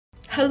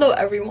Hello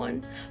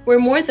everyone! We're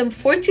more than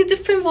 40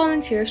 different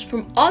volunteers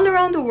from all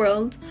around the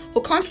world who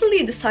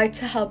constantly decide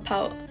to help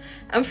out.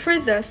 And for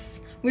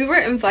this, we were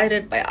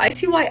invited by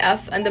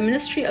ICYF and the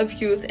Ministry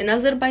of Youth in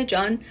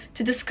Azerbaijan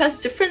to discuss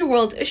different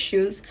world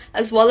issues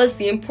as well as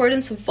the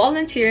importance of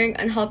volunteering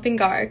and helping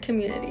out our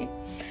community.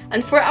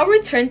 And for our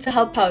turn to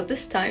help out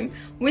this time,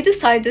 we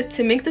decided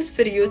to make this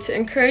video to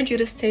encourage you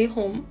to stay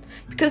home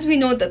because we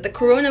know that the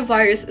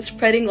coronavirus is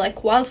spreading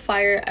like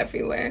wildfire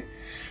everywhere.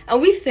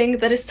 And we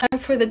think that it's time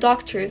for the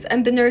doctors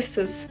and the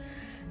nurses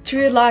to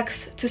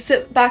relax, to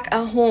sit back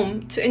at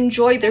home, to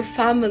enjoy their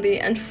family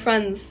and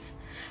friends.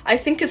 I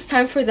think it's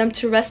time for them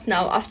to rest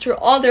now after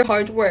all their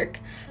hard work.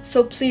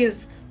 So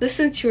please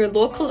listen to your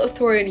local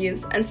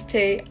authorities and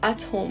stay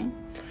at home.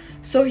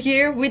 So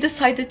here we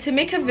decided to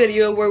make a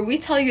video where we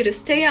tell you to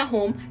stay at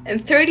home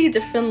in 30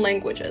 different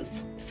languages.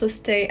 So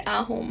stay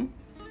at home.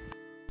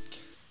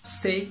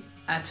 Stay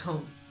at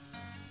home.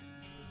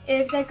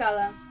 Evde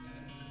kalın.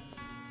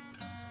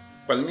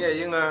 Palmiya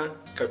yinga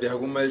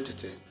kabihagu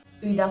maltete.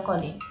 Uyda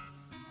kalın.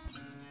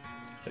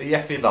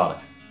 ريح في دارك.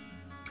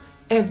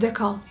 Evde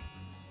kal.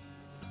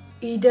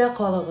 Uyda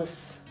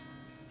kalığız.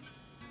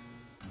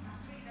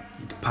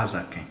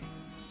 Pazarken.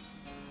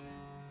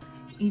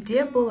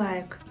 İde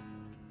bulayık.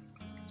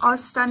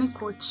 أستني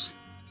كوتش.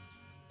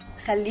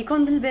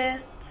 خليكن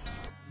بالبيت.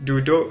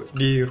 دودو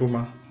دي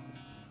روما.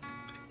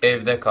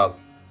 Evde kal.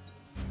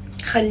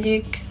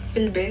 خليك في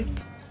البيت.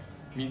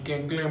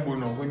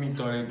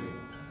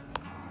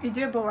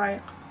 إيدي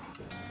بلايق.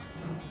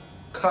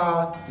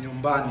 Ka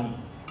nyumbani.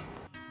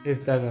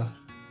 ابتغى.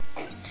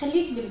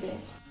 خليك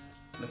بالبيت.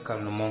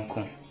 نكال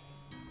نمونكم.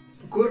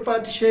 Kur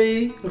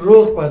padişahı,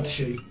 ruh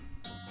padişahı.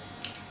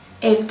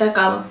 Evde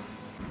kalın.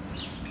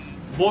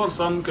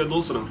 بورسام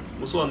كدوسنا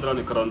مسو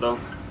اندراني كراندا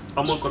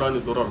اما قراني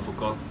دورار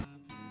فوكا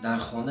در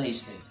خانه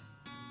ایستید.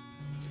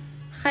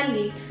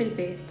 خليك في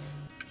البيت.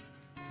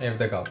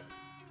 Evde kal.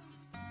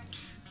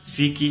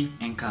 فيكي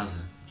ان كازا.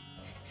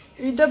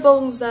 Uyda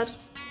balınızlar.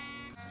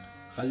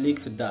 خليك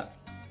في الدار.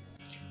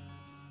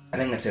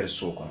 أنا نتر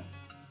السوق.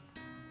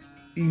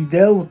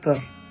 İde otur.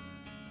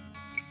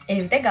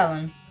 Evde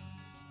kalın.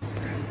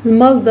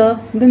 المرضى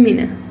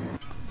بمنى.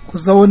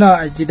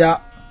 Kuzavuna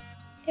gida.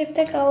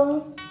 Evde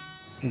kalın.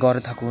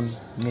 ঘরে থাকুন,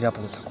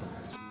 নিরাপদে থাকুন.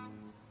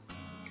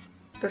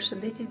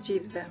 Përshëndetje të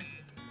gjithëve.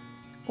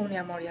 Unë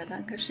jam Oriana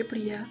nga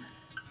Shqipëria.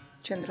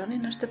 Qëndroni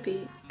në shtëpi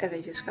edhe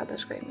gjithçka do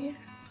shkojë mirë.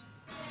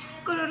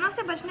 Corona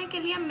से बचने के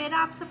लिए मेरा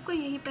आप सबको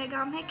यही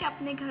पैगाम है कि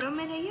अपने घरों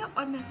में रहिए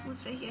और महफूज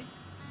रहिए।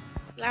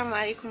 Assalamu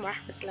alaikum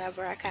warahmatullahi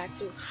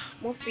wabarakatuh.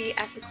 Mo fi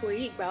àsìkò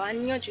yìí gbà wá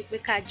níyànjú pé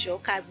ká jọ̀ọ́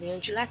ká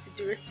gbìyànjú láti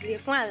dúró sílé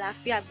fún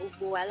àlàáfíà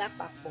gbogbo wa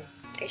lápapọ̀.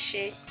 Ẹ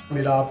ṣé.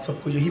 मेरा आप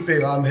सबको यही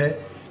पैगाम है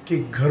कि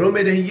घरों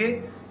में रहिए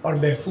और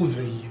महफूज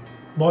रहिए.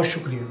 बहुत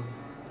शुक्रिया.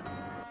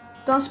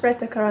 Don't spread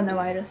the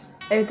coronavirus.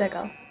 Evde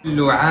kal.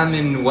 كل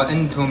عام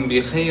وأنتم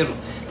بخير.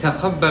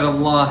 تقبل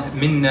الله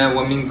منا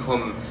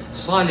ومنكم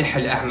صالح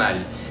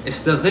الأعمال.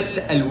 استغل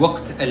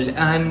الوقت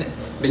الآن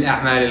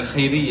بالأعمال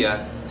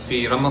الخيرية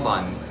في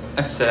رمضان.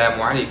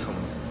 السلام عليكم.